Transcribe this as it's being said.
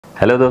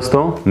Hello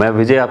दोस्तों, मैं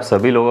विजय आप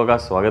सभी लोगों का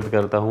स्वागत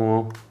करता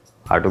हूँ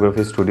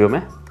आर्टोग्राफी स्टूडियो में।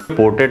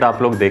 पोर्ट्रेट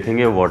आप लोग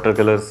देखेंगे वाटर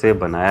कलर से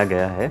बनाया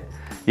गया है।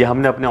 ये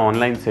हमने अपने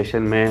ऑनलाइन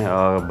सेशन में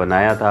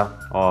बनाया था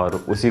और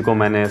उसी को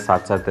मैंने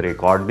साथ साथ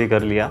रिकॉर्ड भी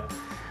कर लिया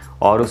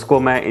और उसको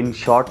मैं इन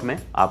शॉर्ट में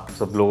आप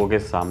सब लोगों के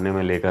सामने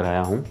में लेकर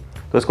आया हूँ।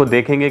 तो इसको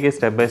देखेंगे कि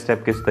स्टेप बाय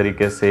स्टेप किस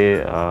तरीके से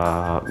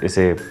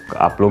इसे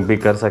आप लोग भी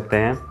कर सकते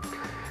हैं।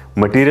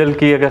 मटेरियल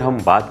की अगर हम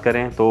बात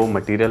करें तो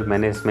मटेरियल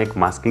मैंने इसमें एक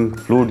मास्किंग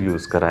फ्लूइड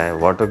यूज़ करा है।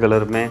 वाटर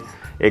कलर में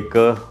एक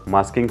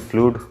मास्किंग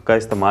फ्लूइड का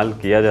इस्तेमाल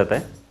किया जाता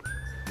है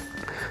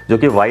जो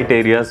कि वाइट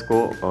एरियाज़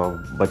को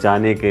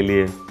बचाने के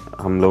लिए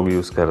हम लोग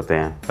यूज़ करते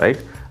हैं,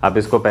 राइट। आप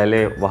इसको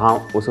पहले वहाँ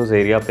उस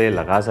एरिया पे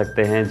लगा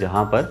सकते हैं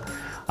जहाँ पर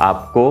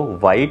आपको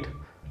वाइट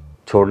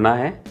छोड़ना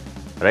है,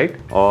 राइट।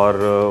 और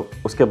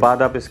उसके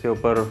बाद आप इसके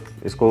ऊपर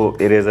इसको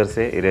इरेज़र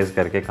से इरेज़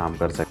करके काम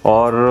कर सकते हैं।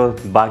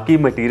 और बाकी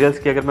मटेरियल्स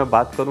की अगर मैं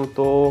बात करूं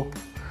तो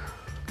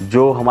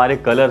जो हमारे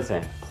कलर्स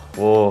हैं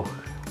वो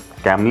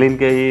कैमलिन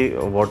के ही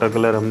वाटर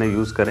कलर हमने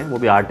यूज़ करें, वो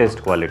भी आर्टिस्ट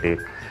क्वालिटी।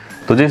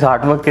 तो जिस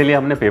आर्टवर्क के लिए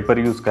हमने पेपर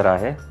यूज़ करा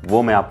है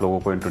वो मैं आप लोगों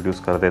को इंट्रोड्यूस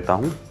कर देता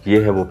हूँ।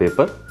 ये है वो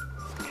पेपर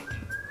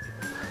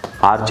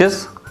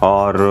आर्चेस,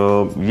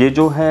 और ये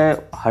जो है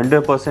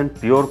 100%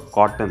 प्योर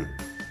कॉटन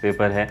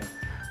पेपर है,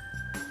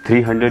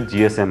 300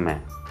 GSM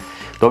में।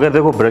 तो अगर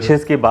देखो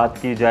ब्रशेज़ की बात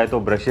की जाए तो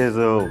ब्रशेज़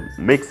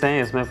मिक्स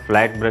हैं, इसमें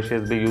फ्लैट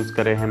ब्रशेज़ भी यूज़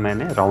करे हैं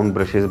मैंने, राउंड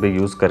ब्रशेज़ भी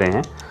यूज़ करे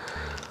हैं।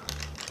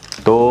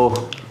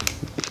 तो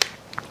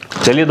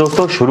चलिए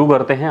दोस्तों शुरू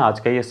करते हैं आज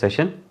का ये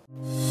सेशन।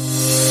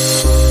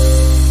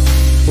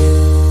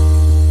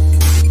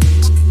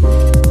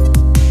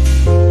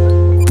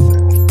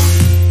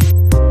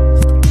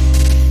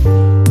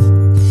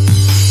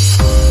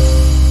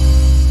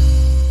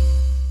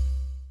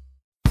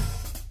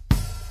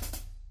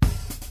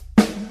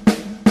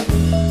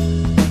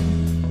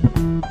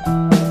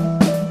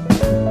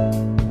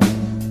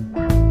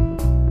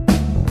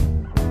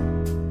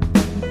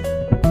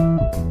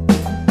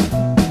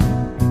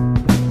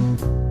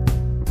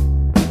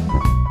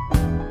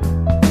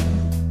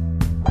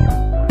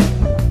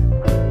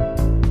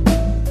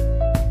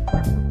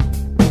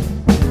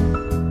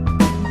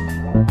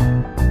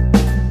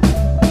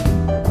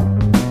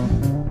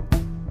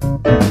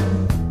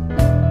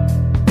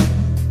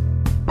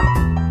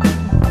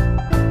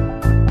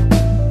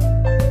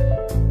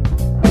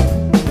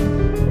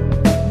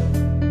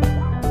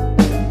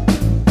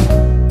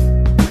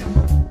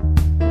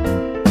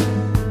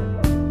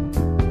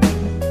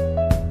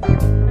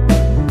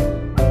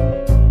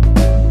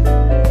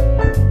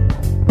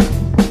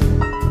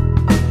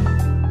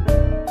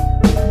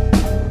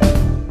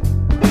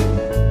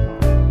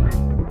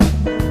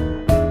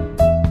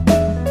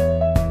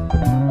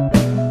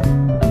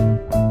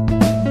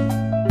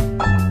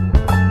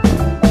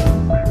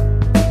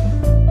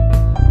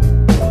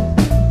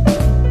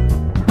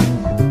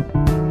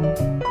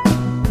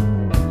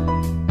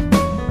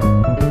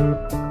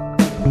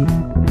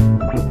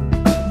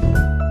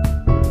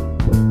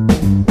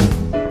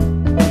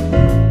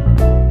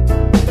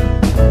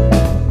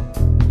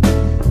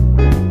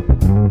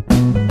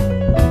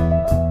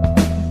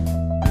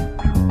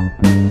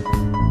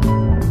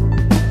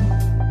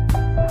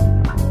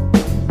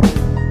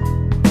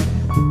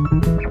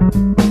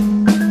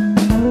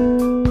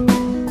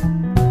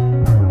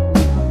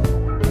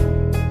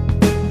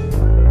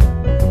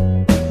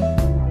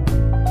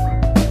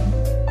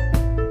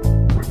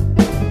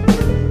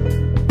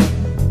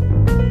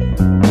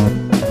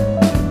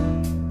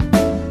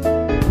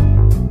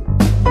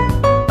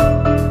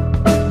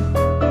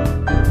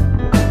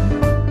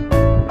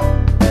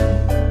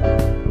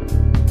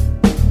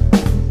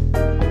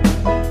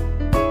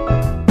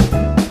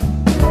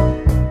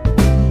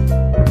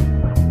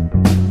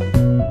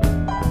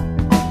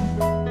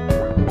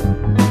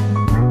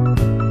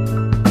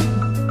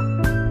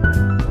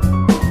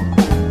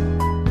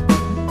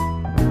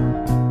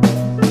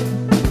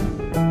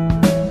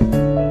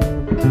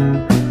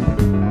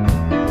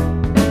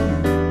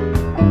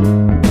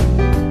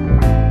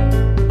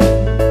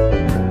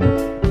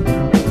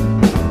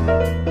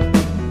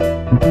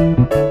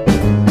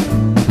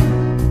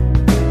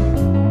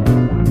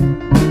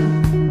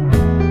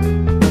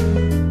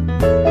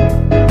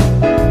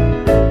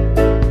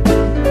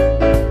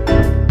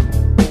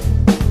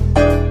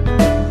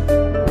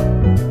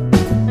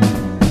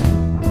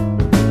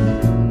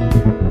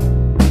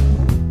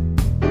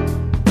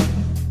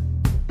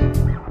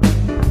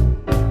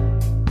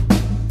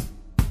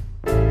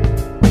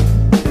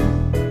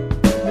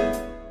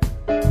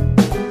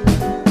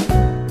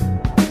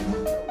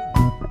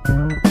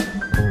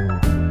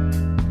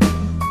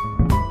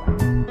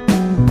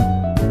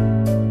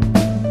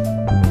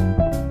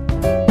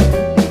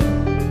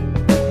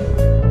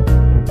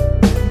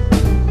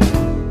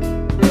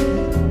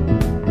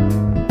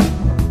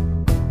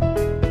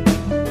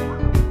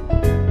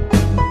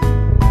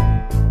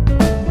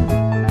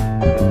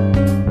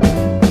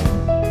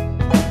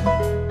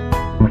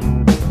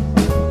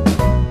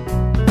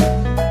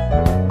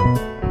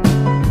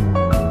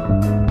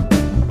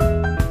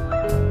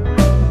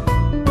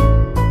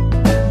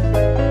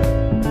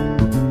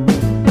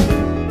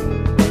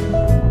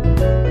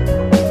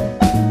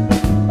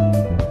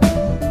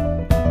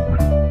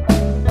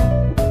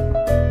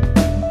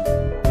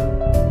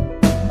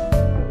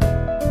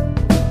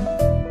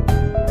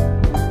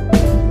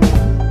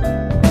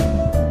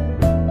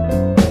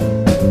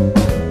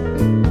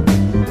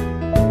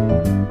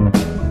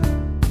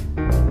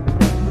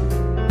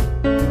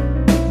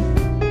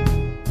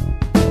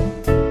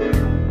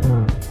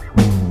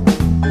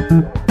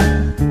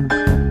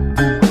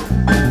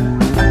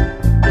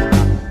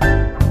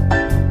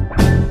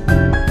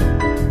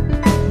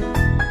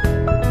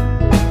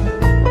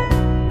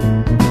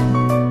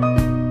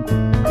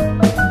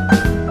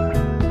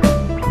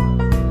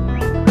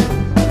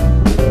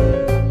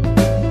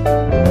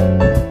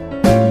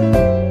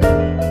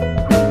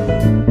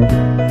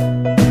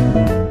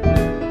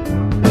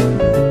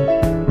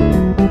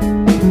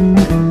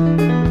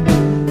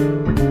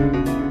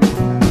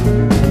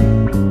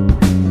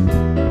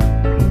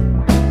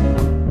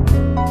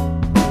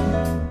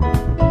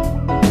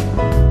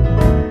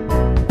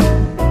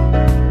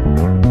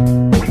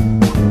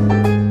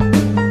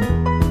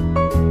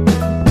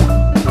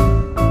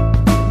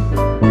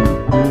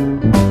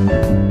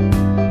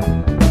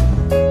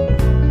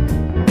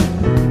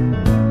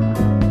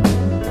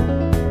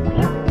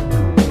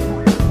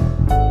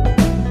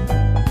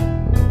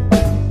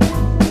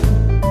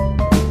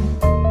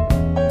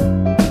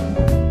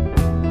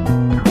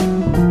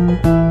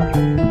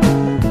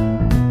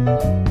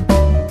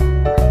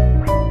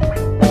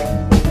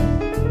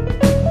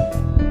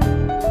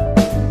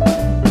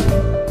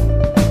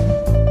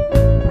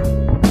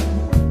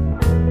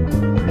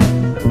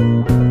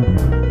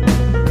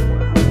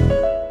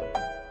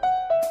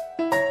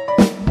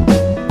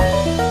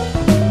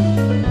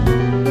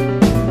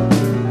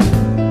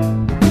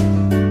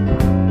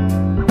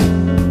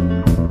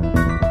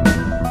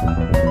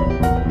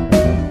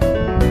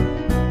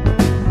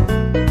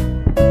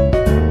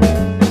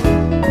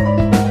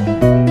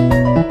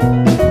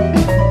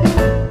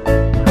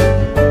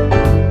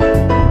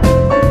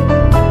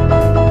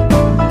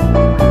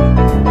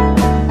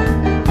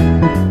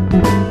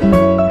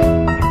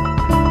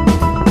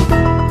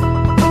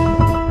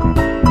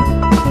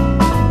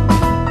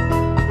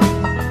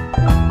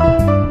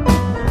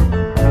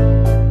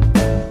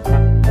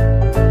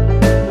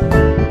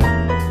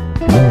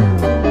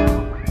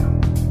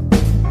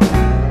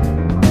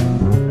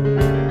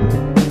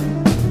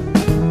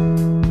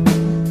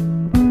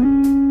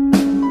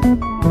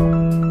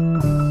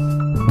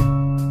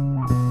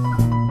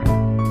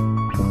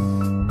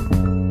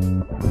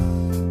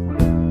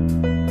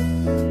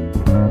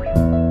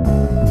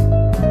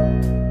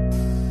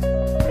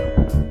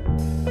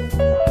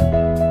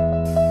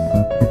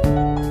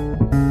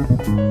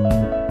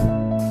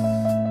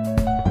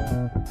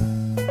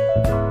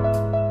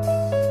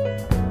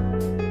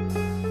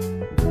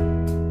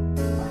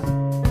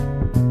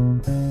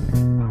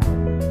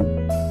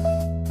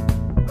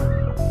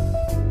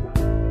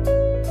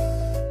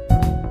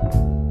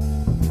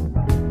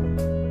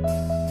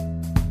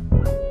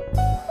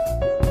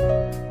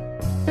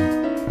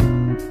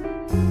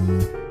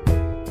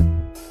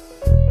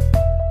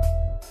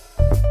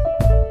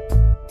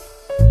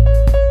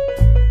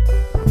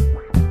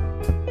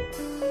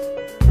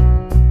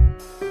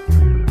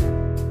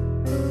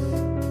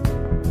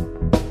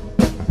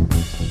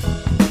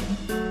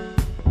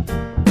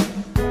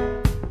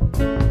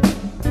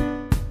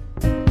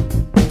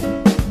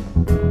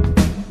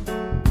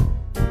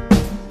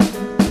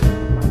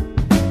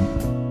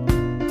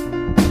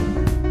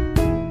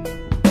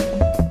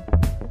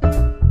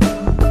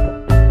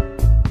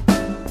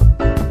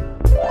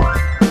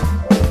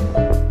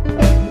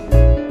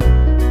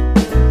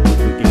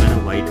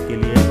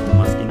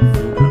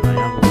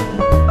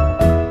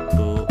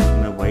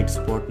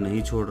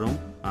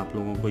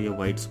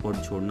 वाइट स्पॉट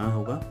छोड़ना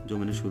होगा, जो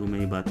मैंने शुरू में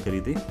ही बात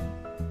करी थी।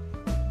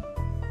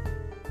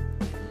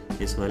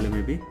 इस वाले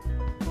में भी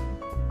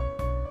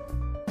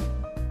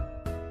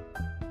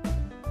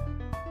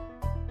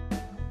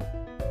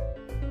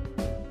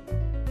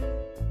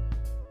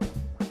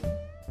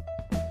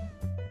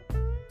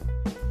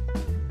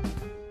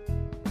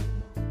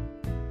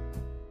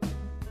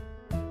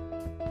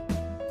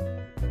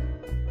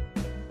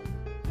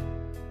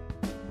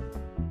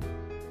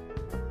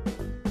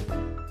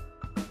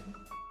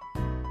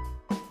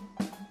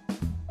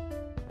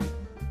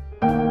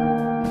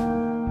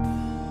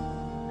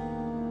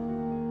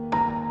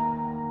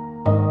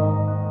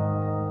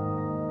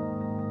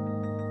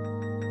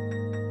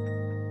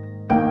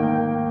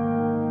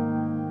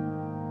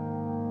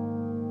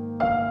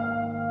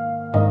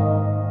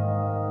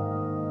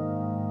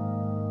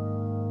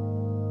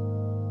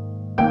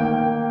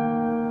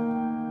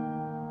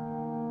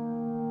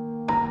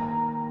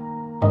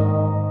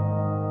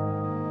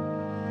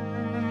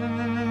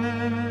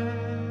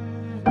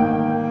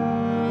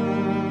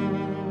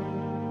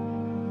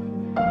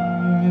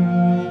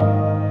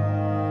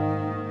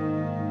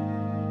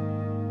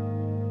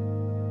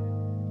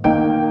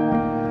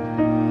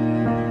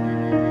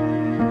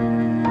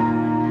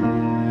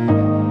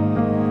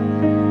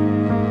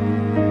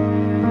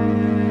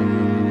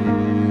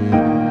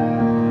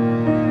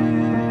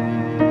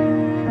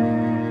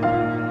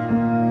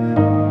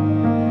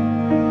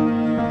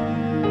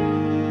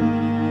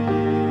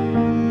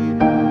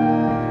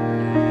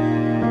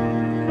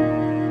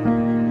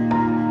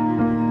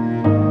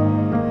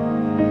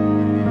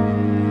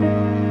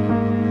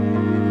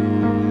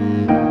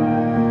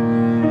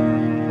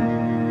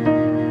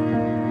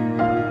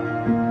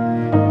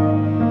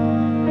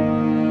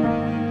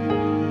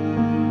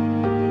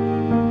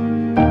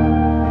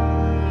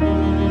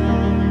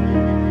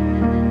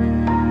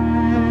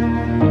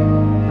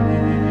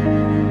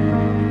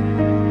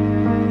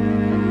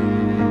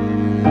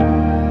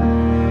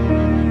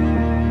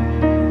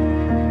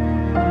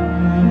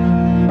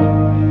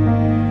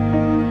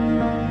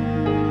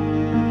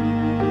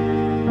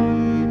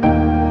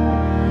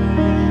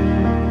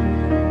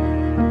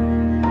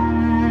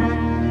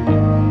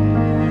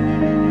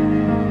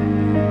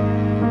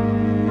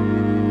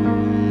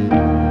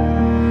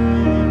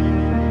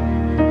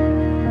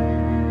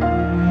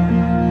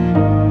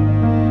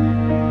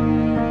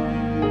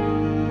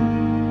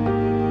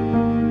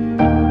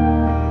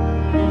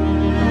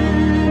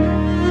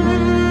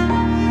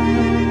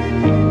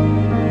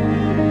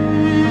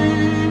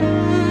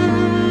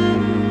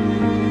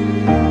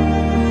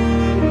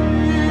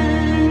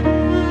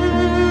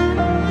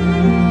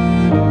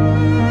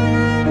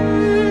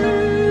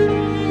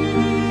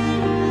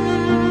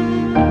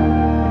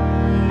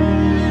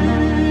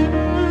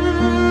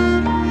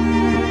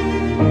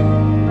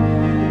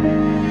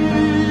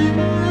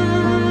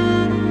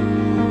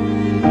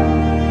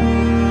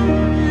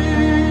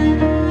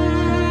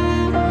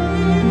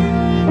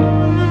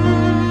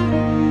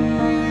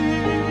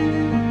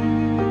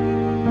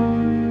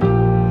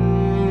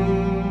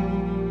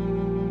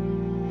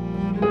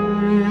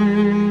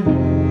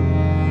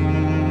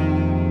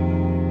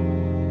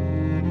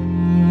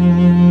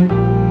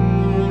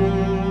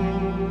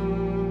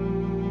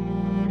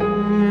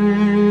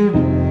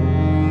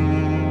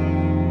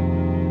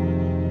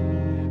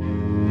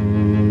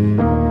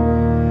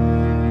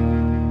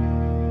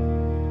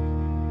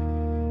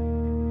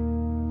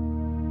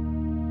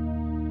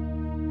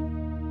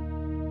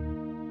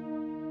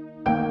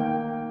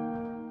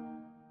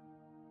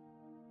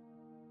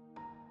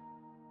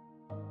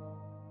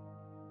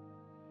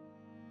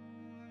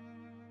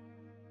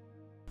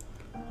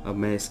अब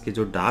मैं इसके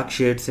जो डार्क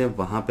शेड्स हैं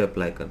वहां पे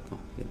अप्लाई करता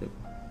हूँ। ये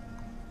देखो,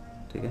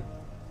 ठीक है।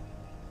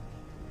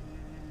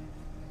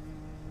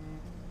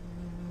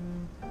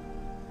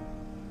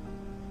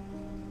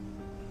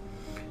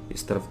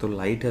 इस तरफ तो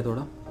लाइट है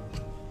थोड़ा,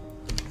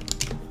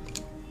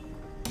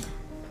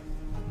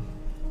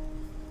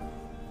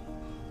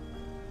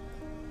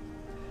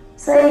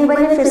 सर एक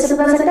बार ये फिर से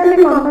बता सकते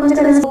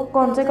हैं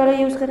कौन से कलर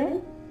यूज करें?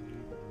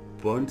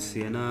 बर्न्ट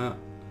सिएना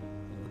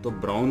तो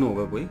ब्राउन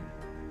होगा कोई।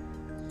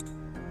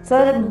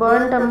 सर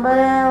बर्न्ट अम्बर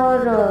है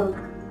और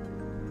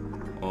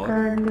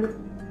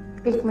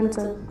एक मिनट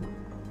सर,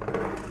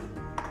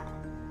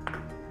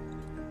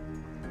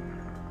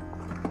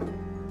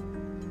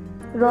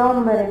 रॉ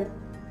अम्बर है।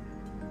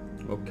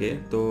 ओके,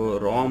 तो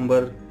रॉ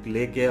अम्बर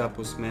लेके आप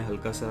उसमें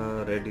हल्का सा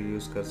रेड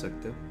यूज कर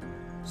सकते हो,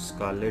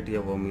 स्कारलेट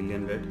या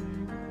वर्मिलियन रेड,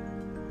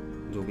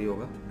 जो भी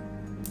होगा।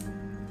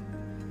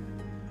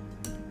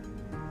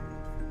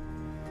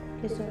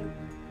 सर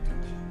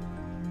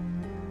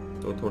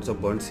तो थोड़ा सा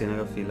बर्न्ट सिएना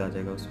का फील आ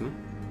जाएगा उसमें।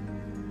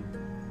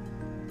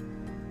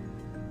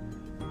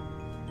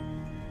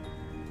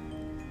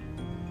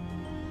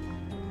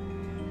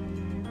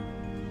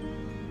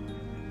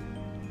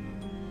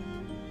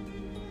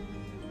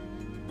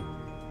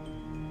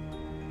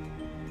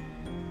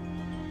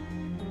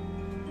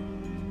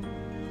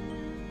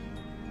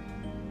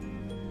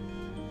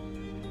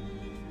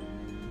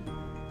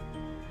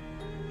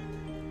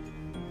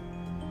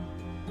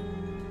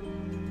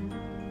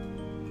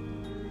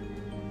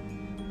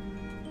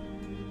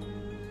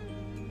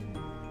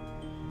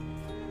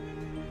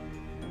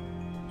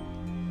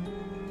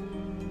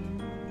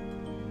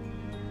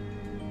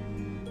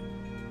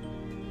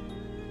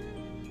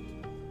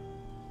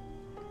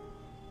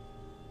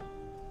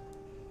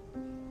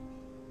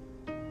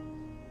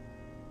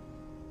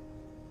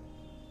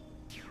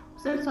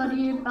 सर सॉरी,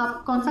 ये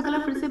आप कौन सा कलर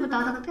फिर से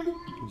बता सकते हैं?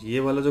 ये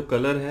वाला जो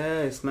कलर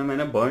है इसमें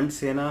मैंने बर्न्ड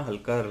सिएना,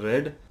 हल्का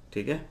रेड,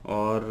 ठीक है,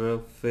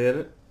 और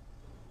फिर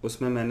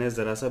उसमें मैंने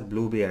ज़रा सा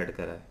ब्लू भी ऐड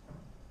करा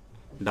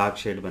है डार्क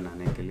शेड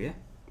बनाने के लिए।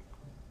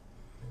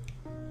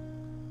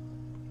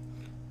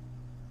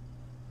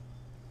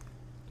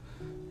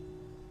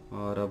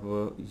 और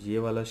अब ये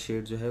वाला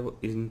शेड जो है वो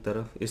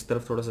इस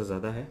तरफ थोड़ा सा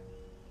ज़्यादा है।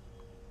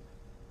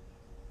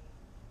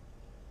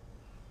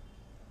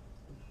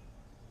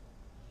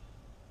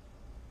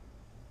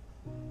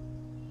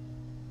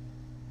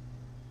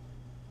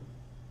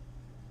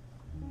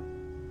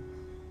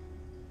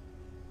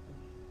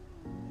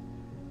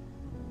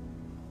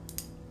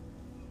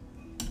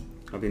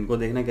 अब इनको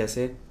देखना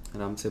कैसे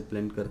आराम से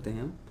ब्लेंड करते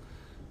हैं हम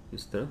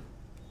इस तरफ।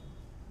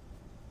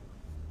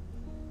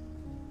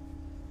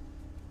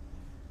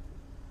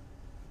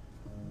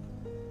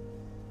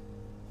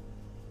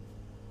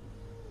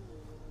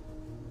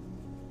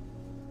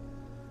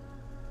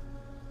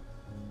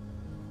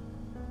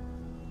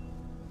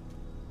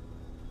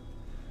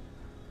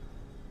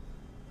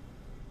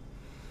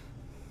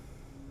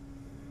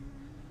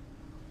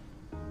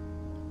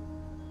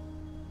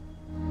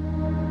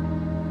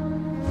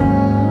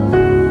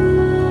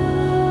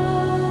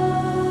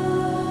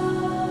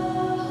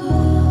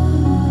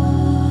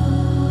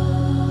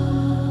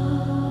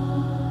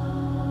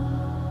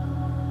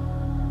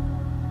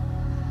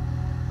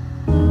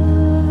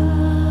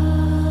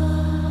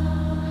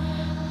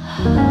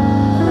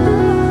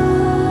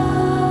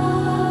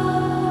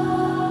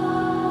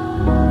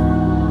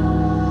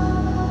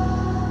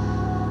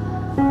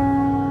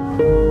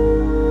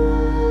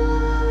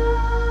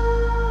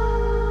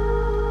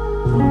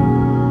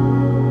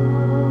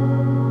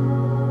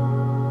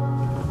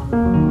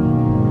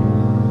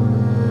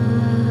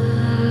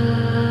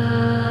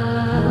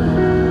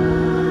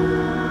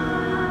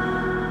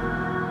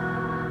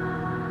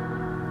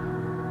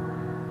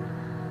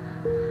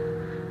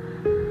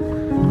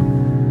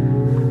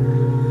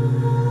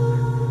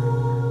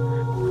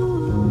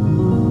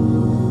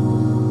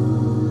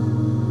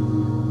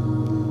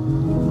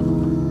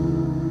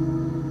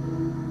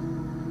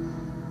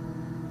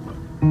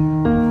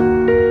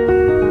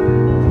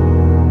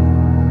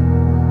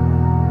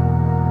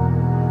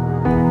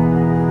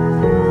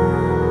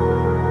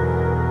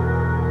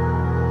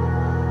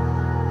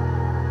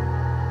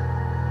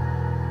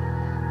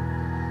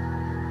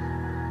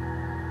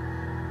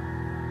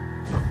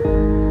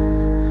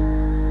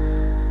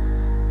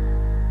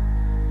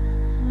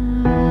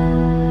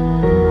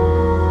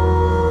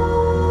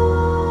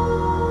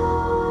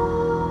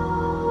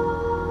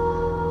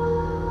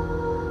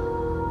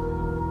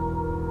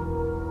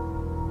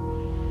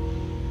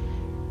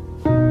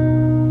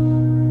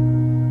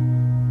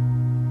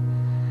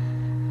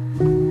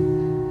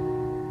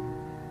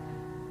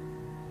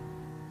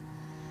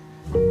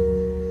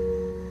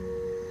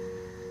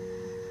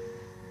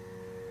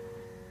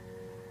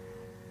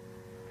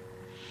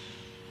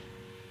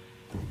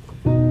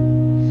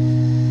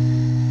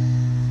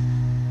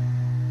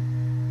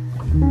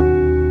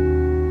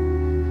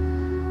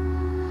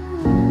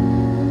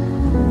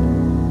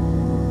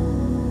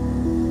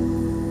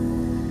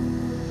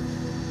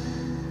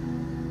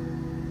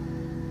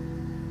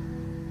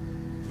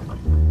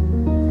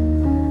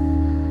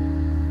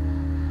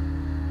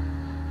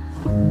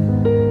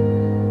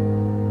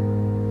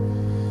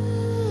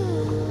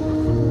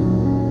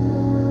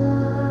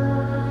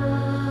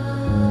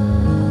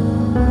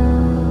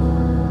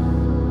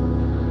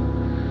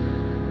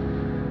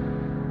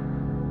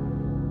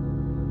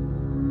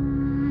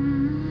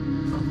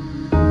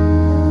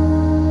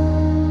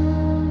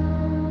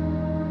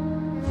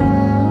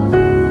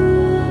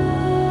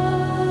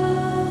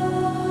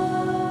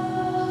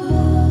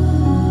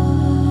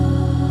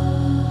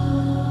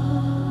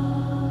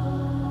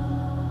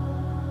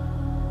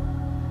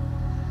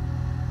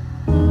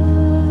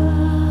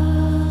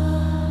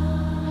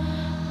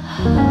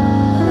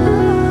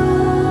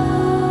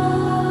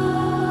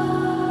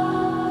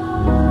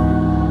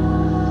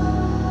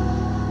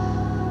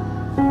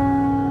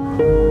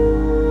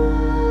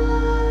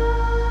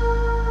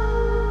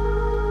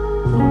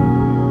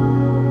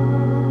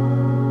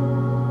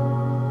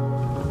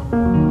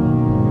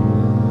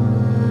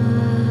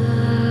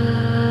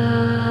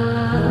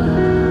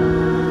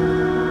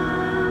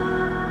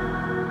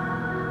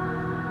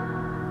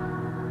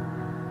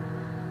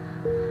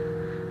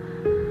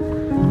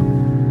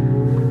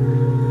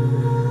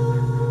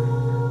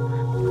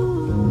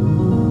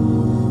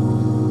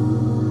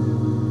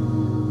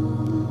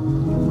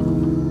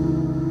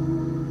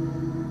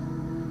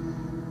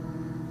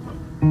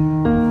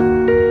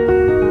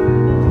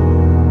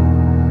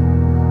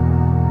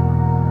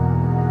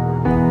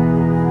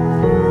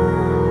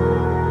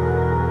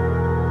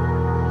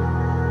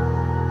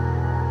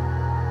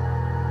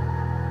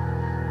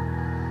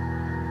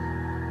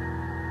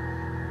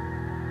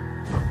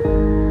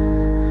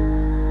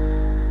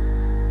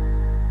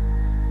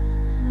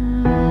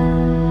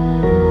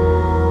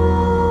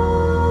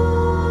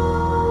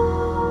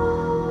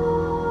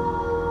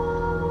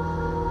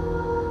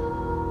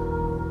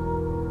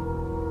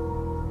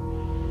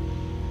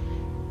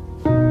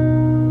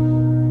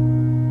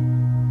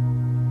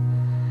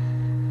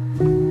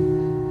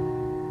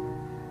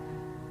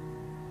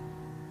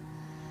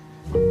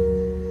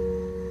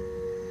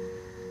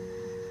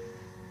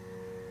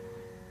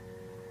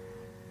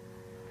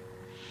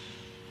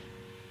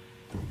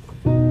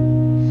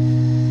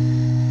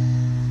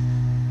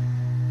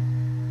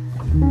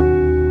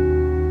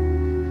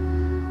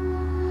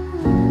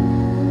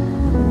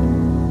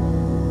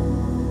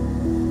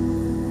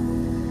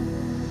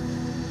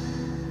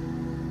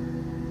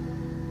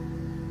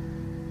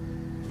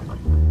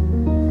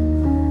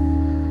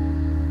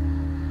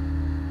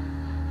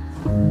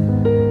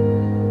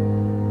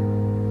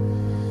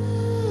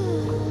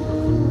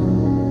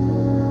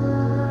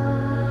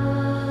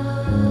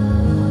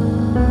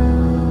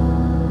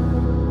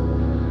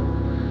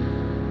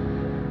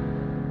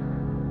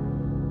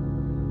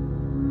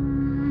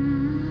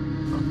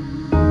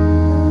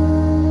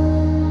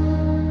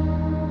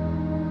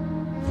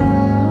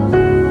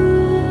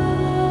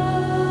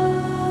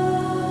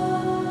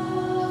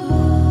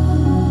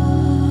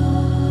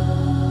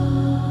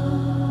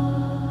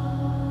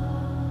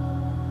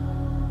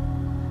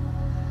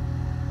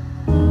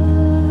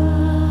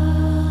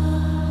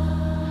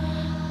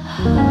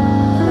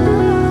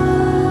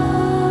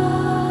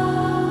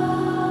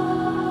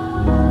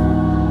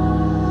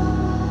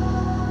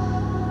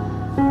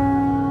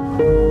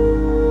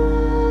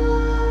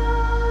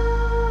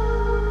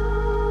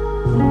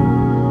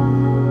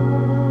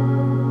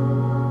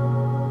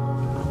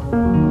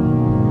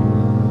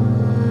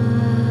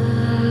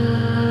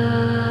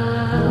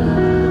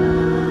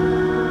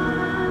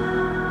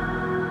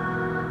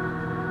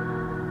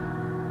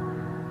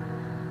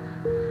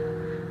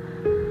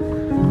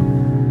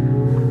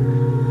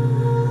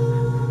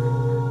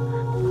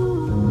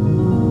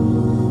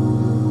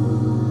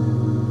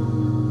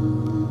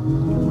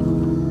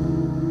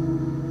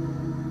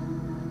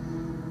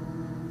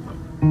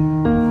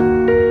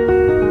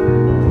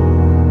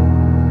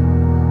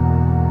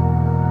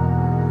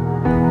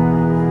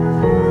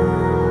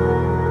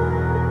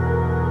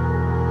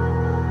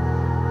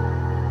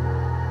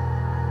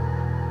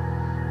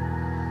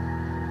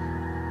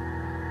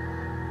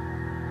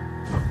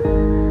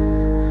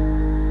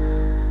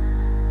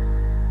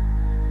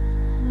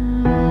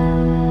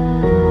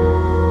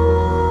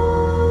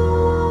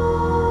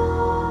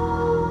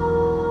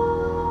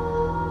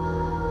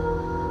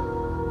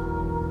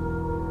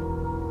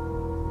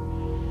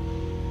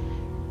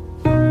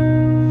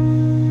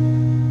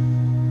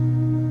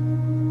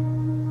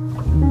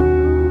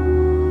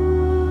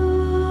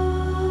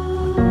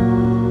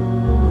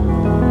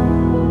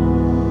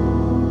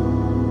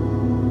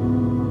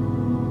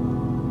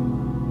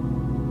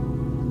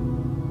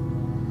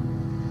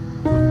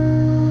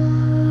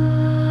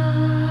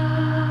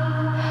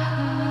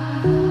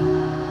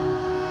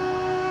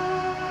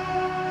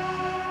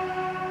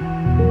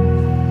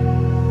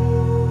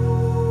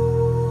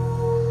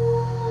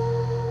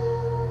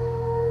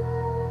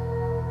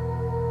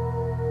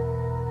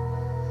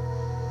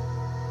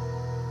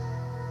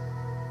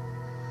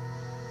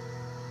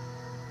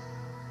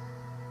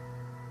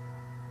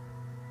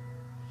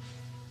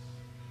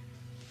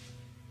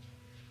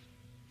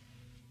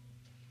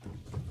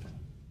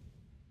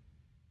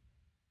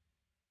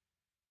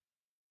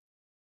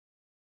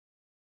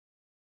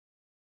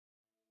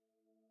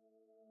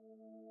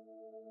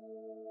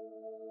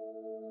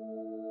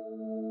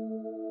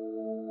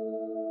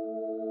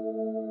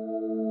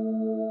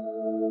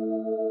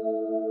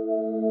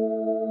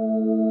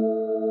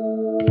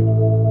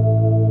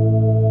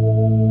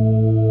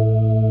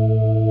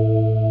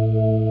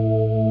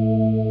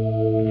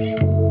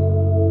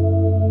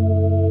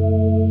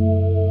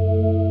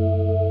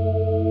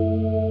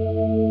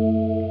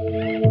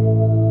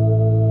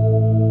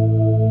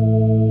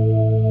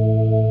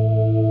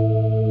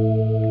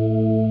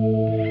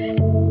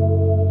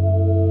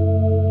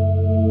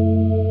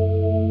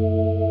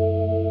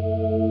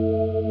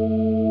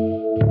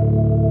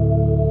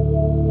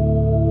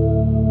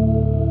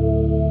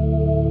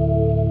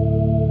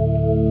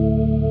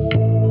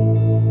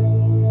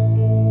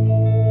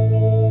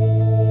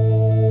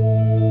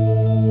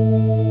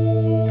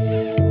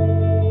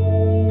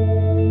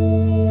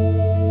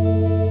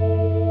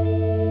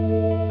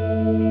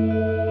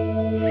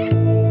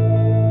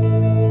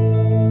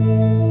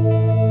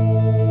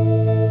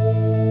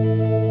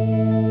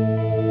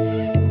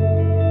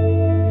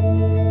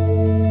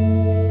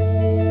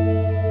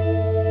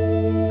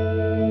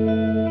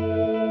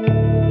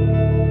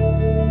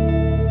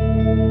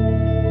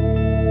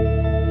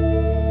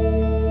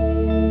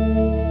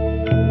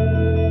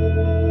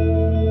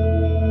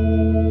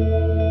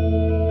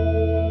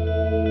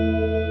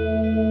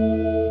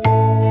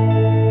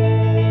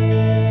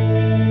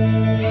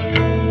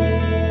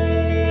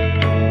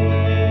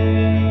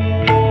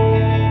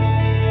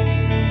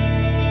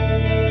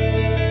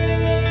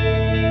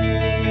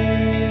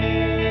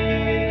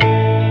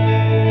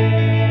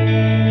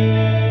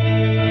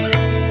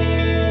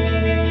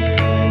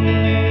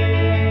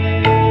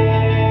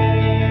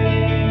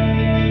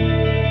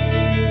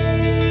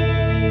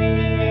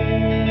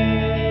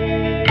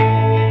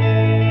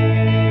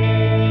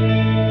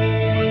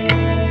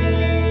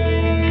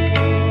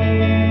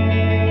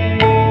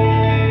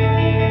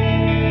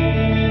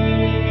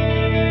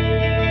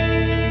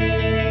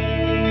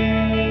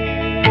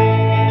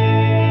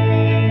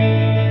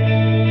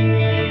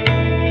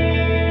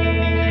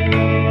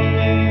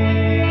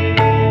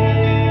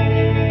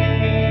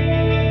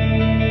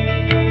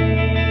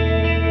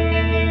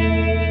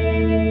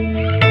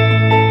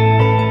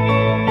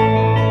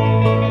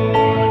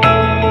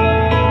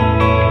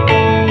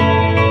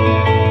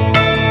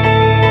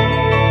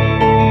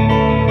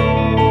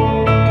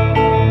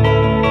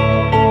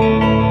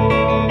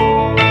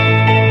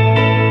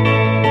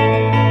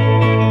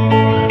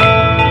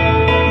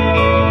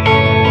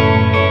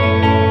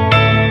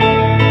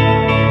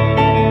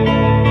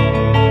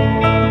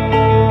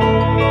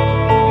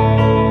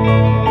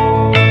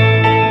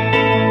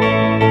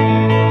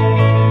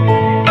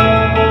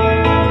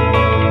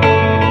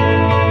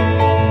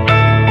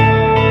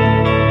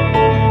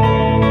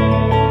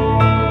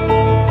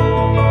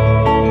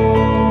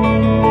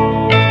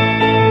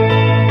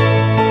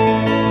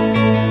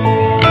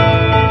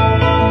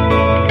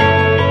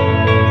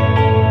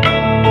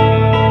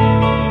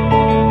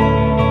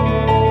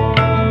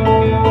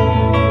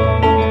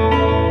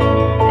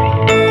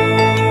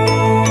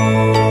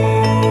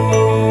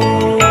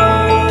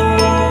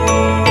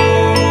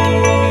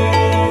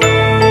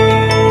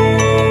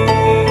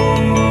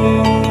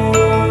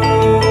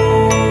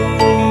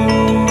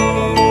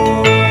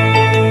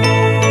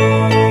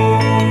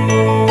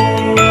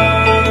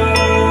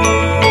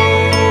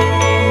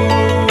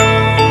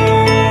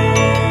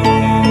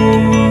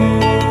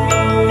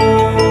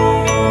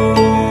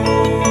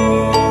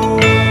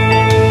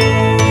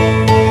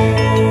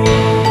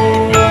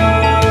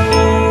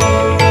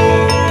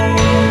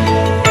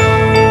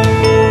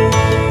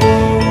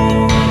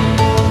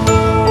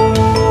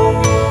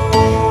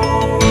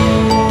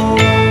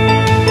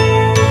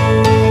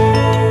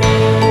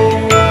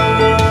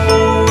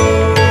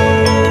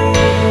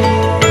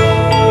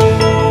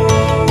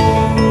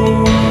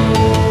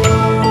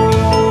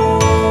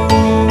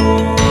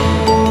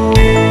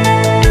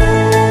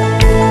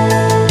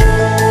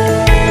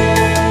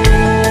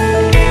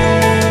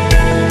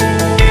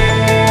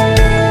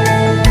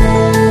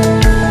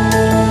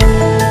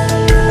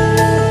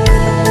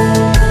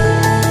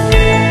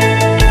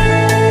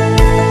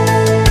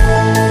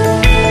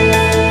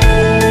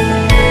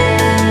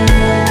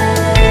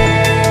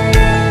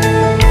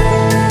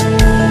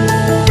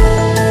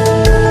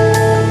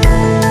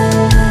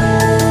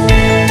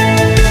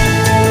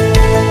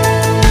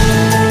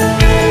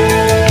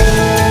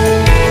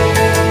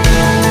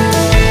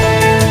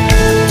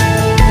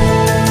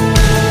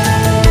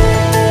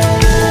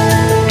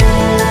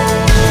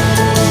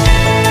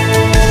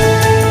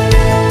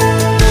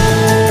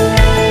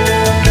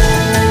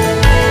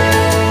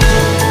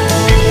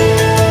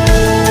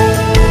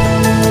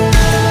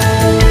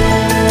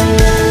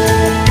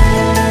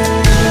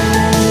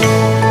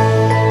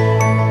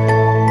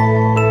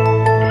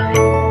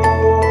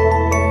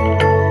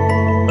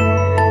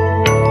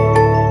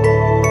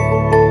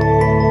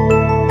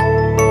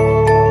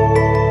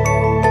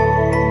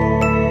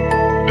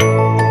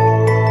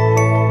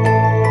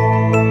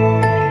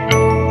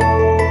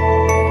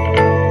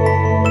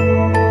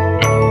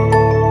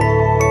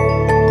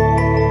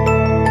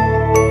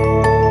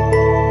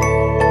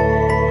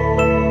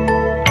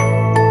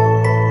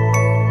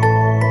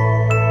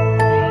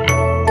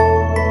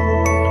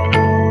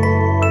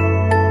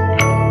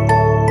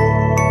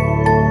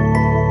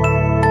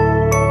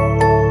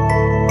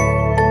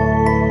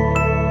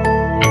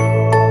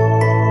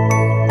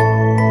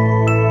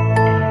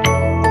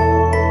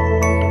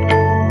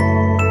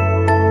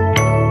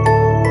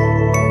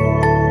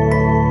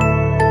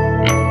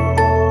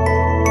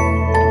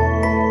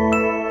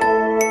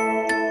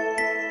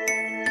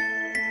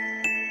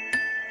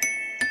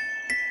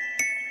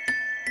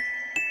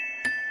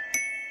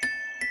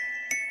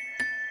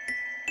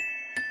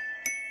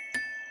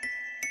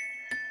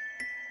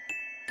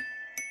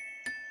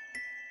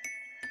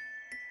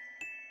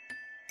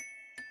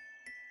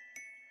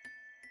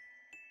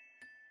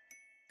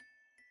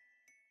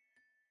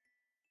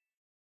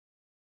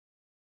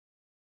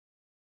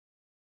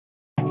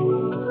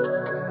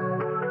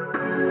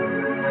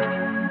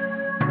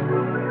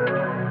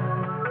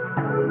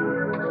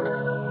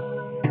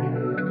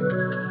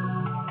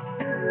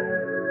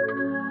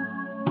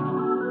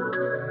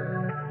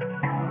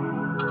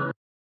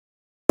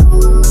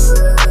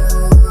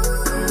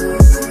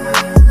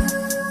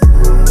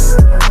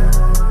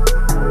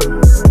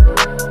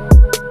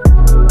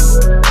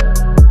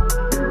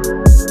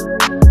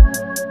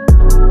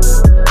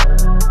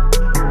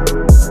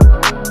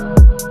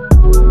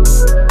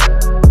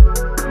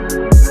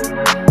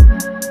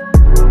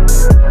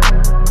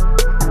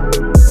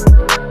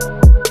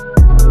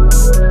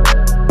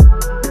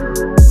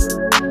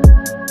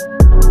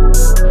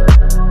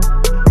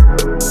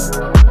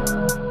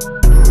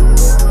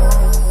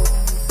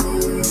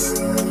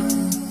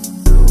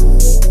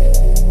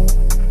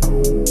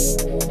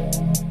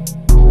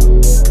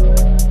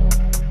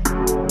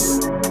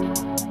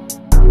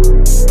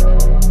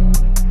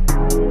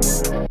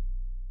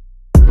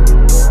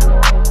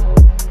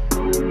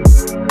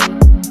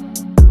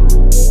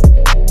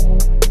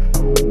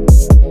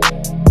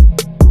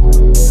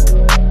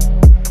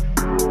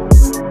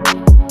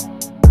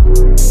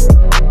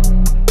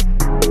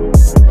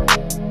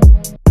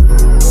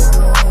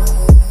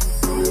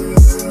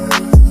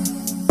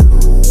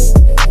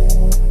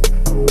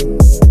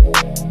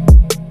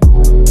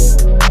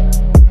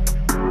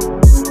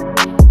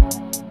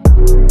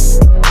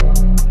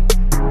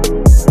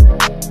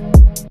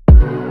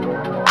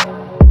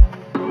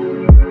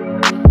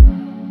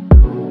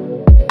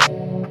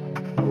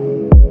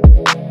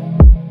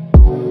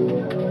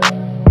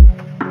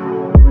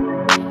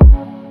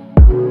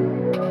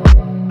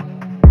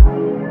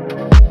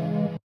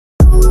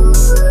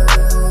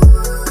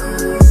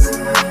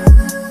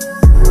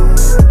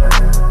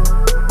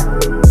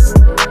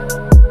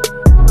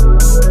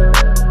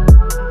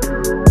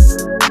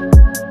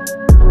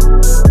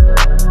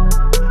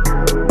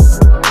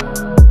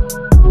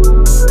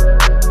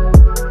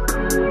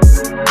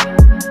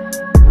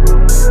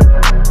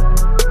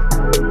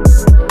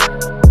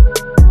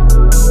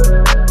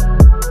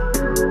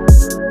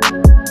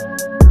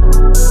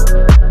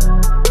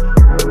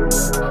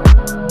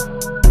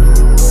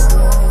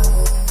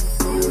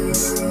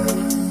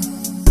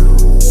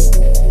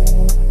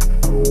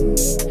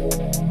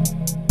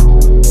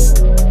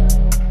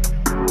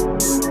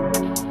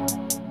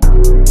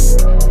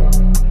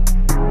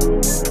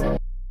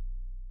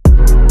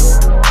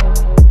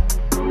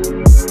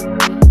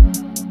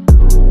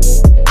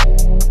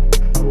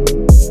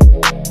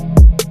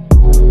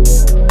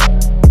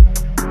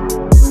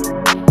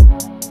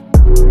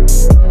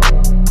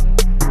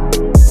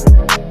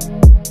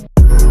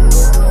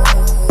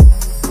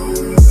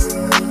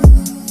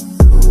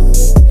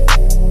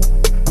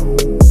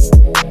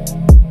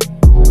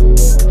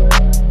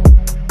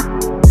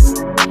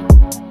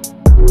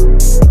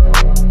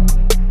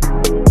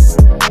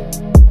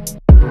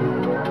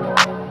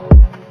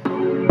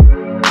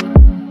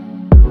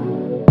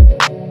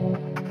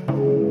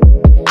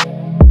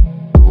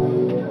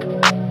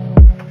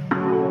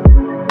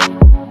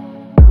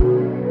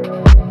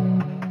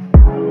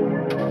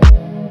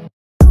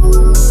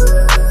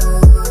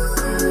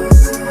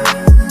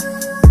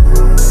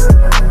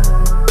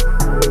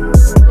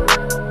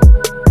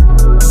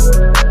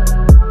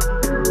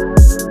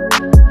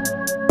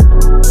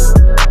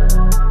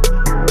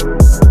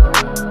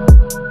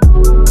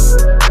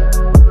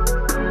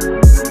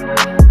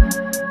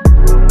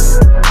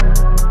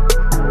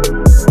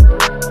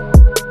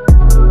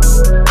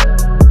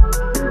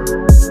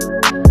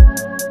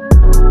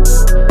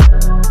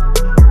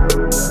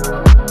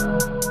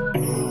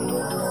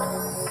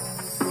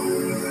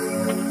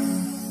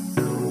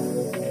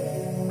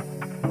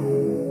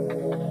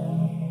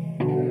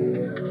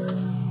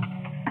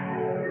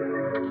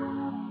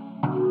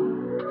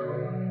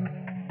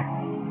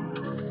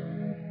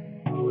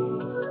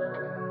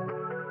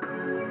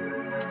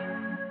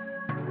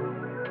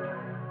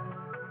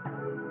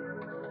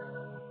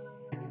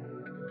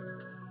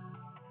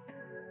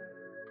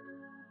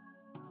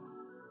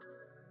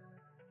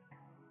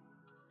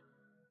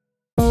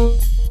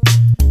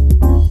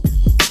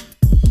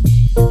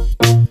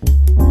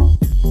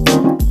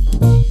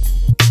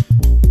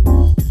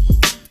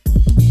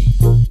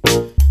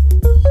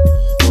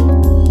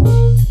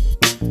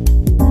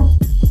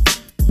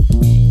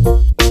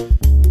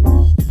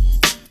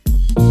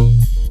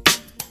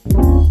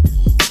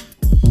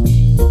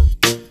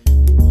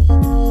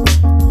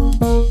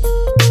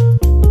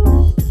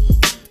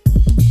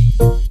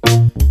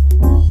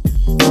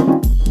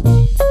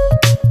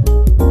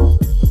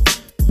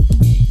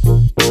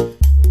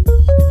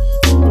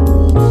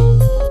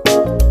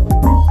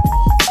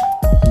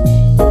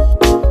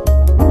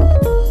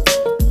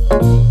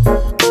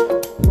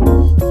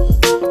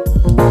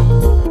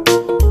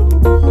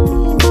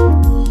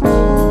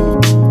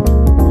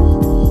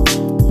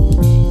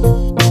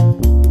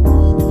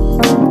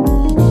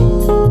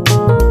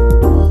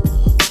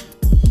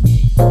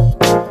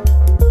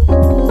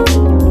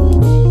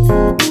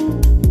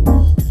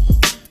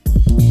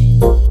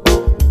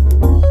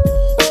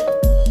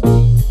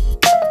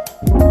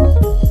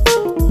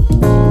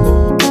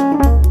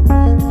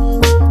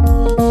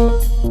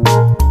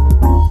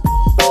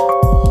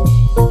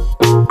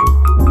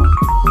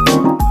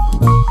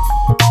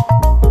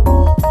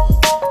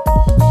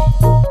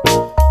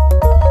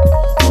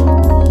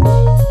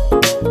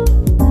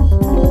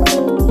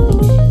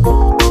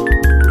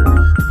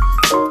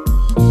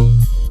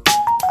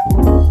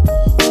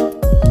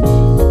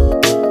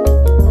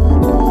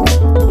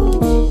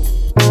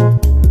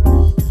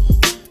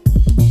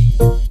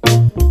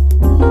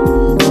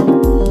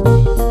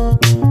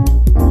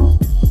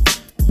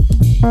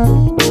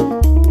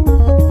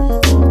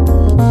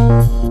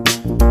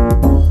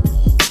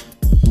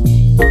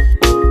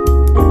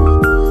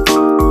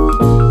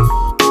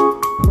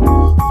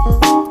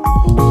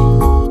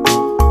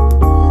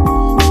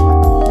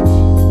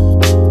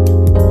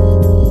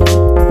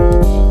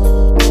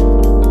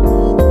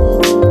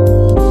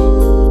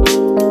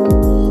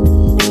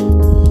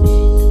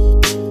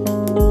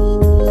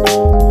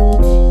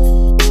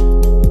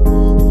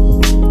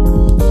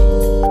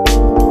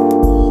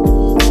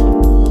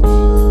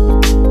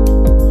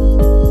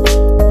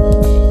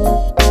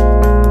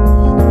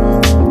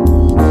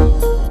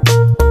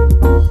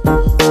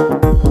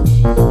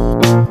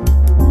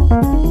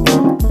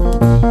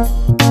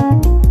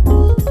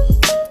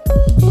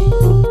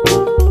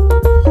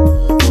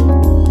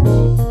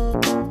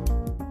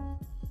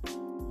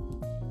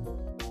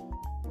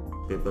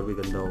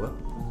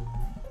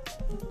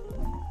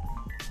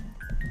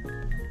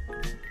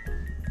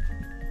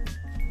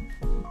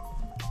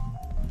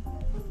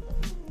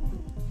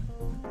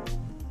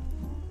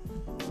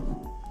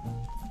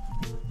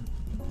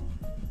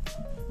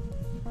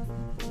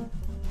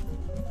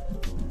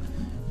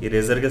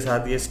 इरेजर के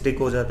साथ ये स्टिक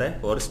हो जाता है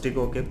और स्टिक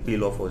होके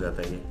पील ऑफ हो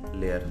जाता है ये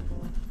लेयर।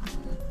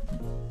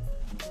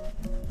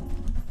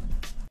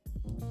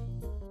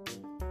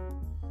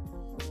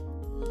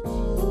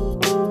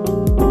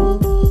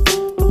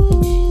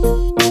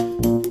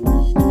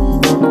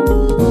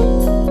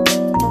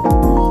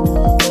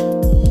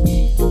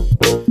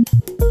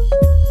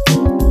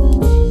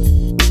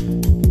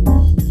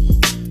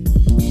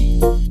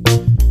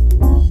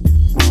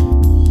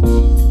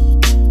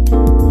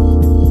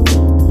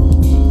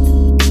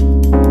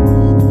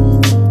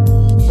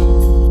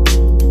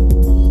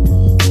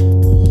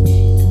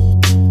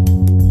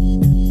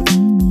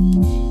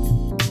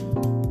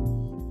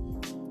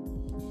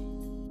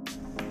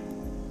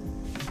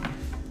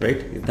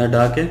 राइट, इतना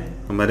डार्क है,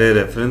 हमारे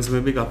रेफरेंस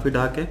में भी काफ़ी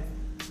डार्क है,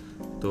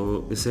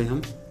 तो इसे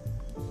हम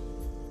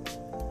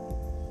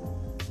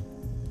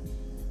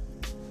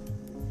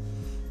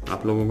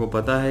आप लोगों को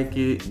पता है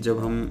कि जब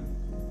हम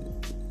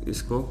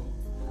इसको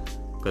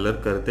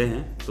कलर करते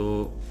हैं तो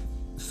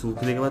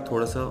सूखने के बाद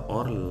थोड़ा सा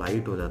और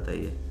लाइट हो जाता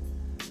है ये।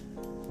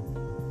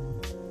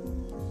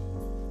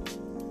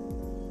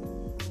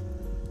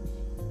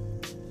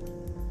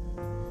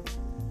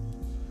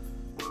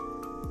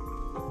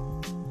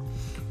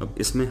 अब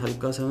इसमें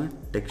हल्का सा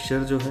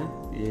टेक्सचर जो है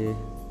ये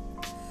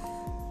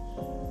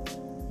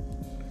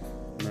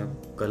मैं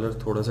कलर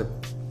थोड़ा सा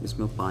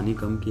इसमें पानी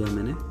कम किया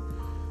मैंने,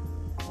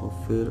 और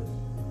फिर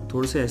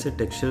थोड़े से ऐसे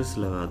टेक्सचर्स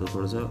लगा दो,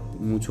 थोड़ा सा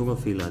मूंछों का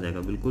फील आ जाएगा।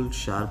 बिल्कुल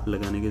शार्प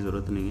लगाने की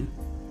ज़रूरत नहीं है,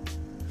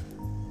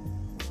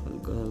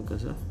 हल्का हल्का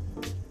सा।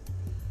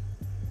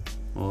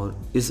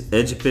 और इस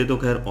एज पे तो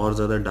खैर और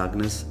ज़्यादा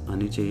डार्कनेस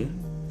आनी चाहिए।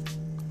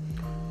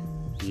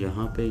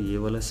 यहाँ पे ये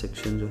वाला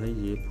सेक्शन जो है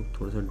ये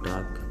थोड़ा सा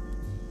डार्क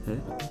है,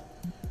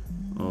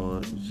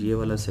 और ये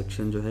वाला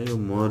सेक्शन जो है ये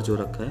मर्ज हो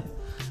रखा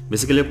है।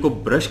 बेसिकली आपको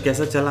ब्रश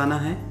कैसा चलाना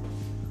है,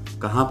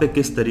 कहाँ पे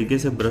किस तरीके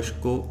से ब्रश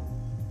को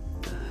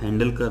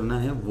हैंडल करना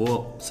है वो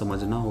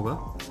समझना होगा।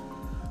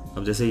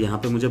 अब जैसे यहाँ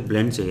पे मुझे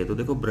ब्लेंड चाहिए तो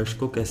देखो ब्रश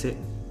को कैसे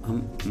हम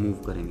मूव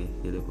करेंगे,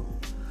 ये देखो।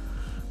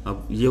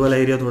 अब ये वाला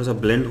एरिया थोड़ा सा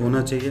ब्लेंड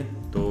होना चाहिए,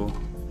 तो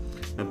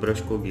मैं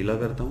ब्रश को गीला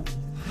करता हूँ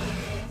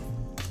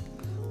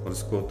और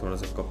उसको थोड़ा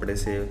सा कपड़े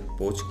से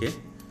पोंछ के,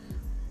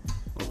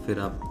 और फिर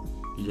आप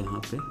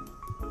यहाँ पे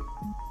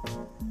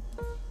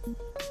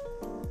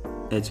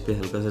एज पे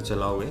हल्का सा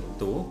चलाओगे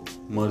तो वो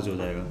मर्ज हो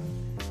जाएगा,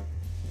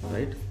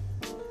 राइट।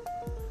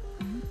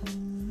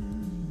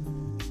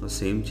 और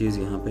सेम चीज़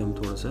यहाँ पे हम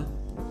थोड़ा सा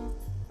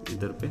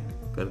इधर पे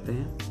करते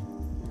हैं,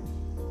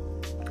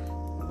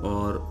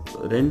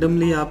 और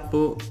रेंडमली आप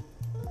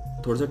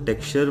थोड़ा सा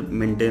टेक्सचर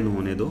मेंटेन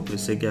होने दो।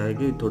 इससे क्या है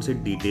कि थोड़ी सी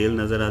डिटेल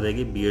नज़र आ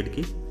जाएगी बियर्ड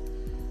की।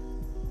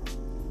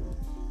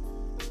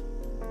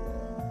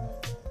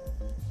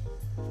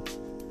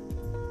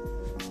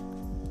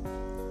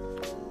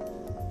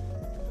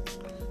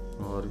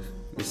 और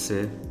इससे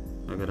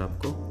अगर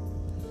आपको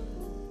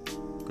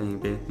कहीं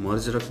पे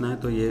मर्ज रखना है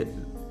तो ये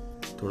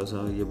थोड़ा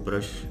सा ये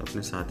ब्रश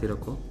अपने साथ ही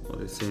रखो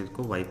और इससे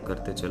इसको वाइप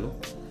करते चलो।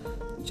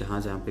 जहाँ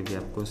जहाँ पे भी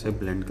आपको इसे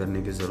ब्लेंड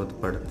करने की ज़रूरत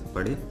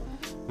पड़े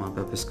वहाँ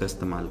पे आप इसका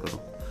इस्तेमाल करो।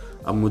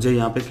 अब मुझे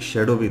यहाँ पे एक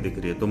शेडो भी दिख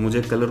रही है, तो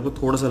मुझे कलर को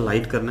थोड़ा सा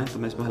लाइट करना है, तो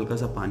मैं इसमें हल्का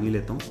सा पानी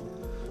लेता हूँ।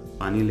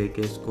 पानी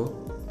लेके इसको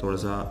थोड़ा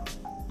सा,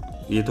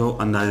 ये तो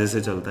अंदाजे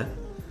से चलता है,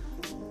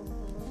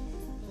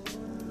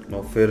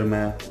 और फिर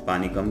मैं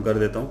पानी कम कर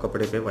देता हूँ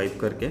कपड़े पे वाइप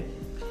करके,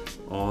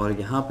 और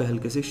यहाँ पे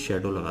हल्के से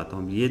शेडो लगाता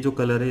हूँ। ये जो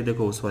कलर है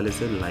देखो उस वाले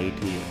से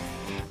लाइट ही है,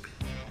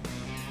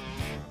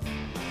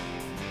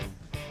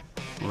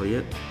 और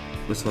ये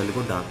उस वाले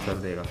को डार्क कर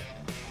देगा।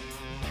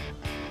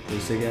 तो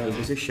इससे क्या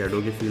हल्की सी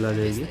शेडो की फील आ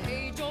जाएगी।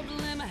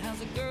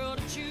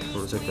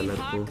 थोड़ा सा कलर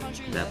को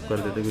डैप कर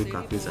देते क्योंकि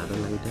काफ़ी ज़्यादा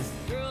लाइट है।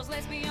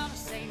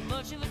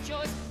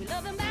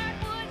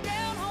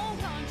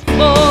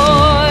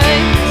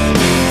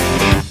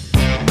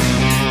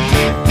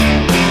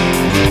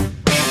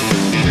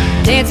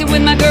 Dancing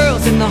with my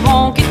girls in the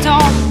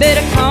honky-tonk, bit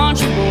of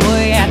country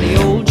boy at the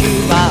old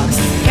jukebox,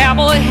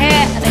 cowboy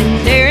hat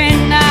and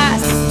daring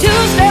nice, 2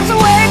 steps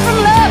away from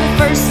love at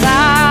first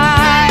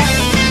sight.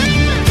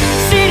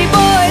 City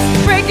boys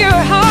break your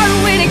heart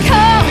when it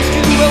comes to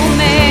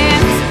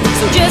romance,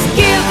 so just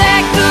give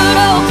that good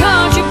old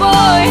country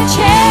boy a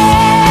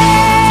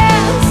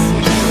chance.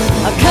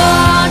 A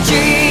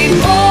country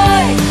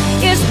boy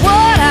is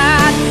what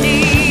I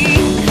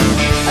need,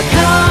 a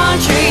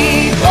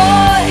country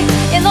boy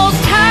in those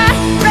tight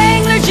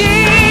Wrangler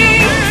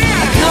jeans.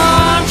 A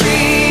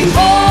country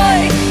boy,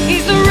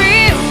 he's the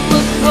real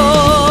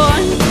McCoy.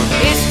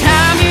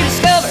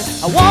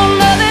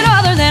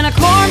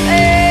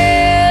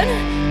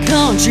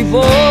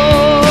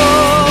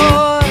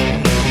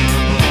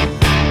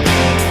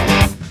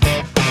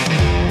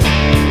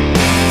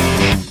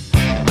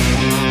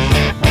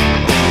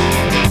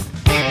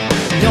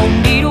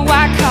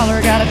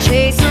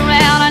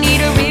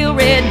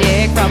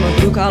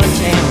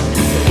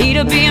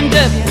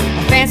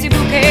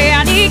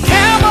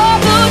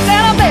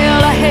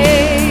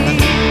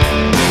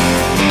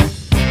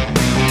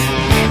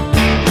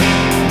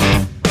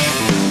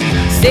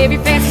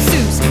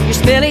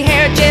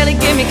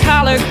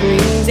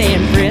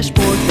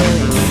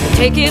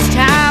 take his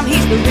time,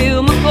 he's the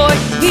real McCoy.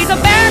 He's a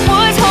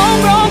backwoods,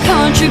 homegrown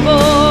country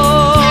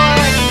boy.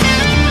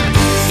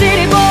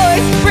 City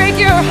boys break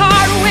your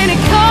heart when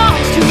it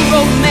comes to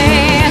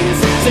romance,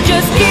 so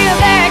just give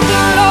that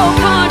good old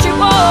country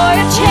boy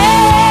a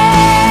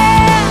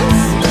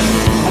chance.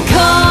 A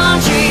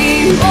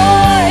country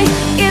boy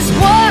is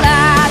what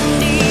I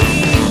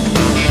need.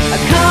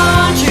 A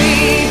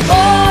country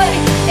boy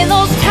in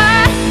those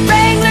tight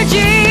Wrangler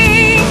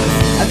jeans.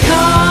 A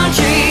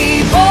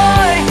country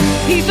boy,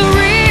 he's the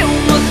real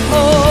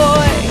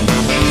McCoy.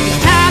 It's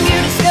time you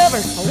discover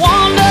I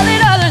want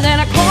nothing other than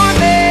a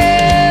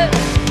cornbread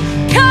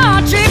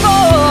country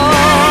boy.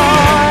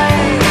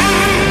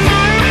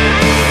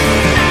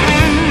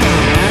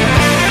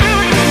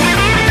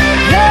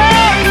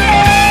 Yeah.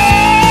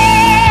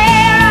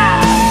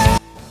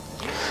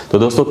 तो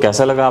दोस्तों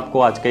कैसा लगा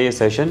आपको आज का ये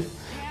session,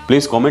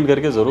 please comment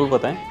करके ज़रूर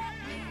बताएं।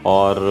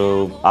 और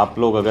आप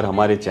लोग अगर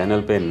हमारे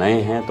चैनल पे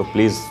नए हैं तो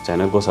प्लीज़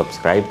चैनल को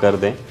सब्सक्राइब कर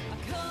दें।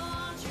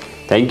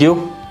 Thank you.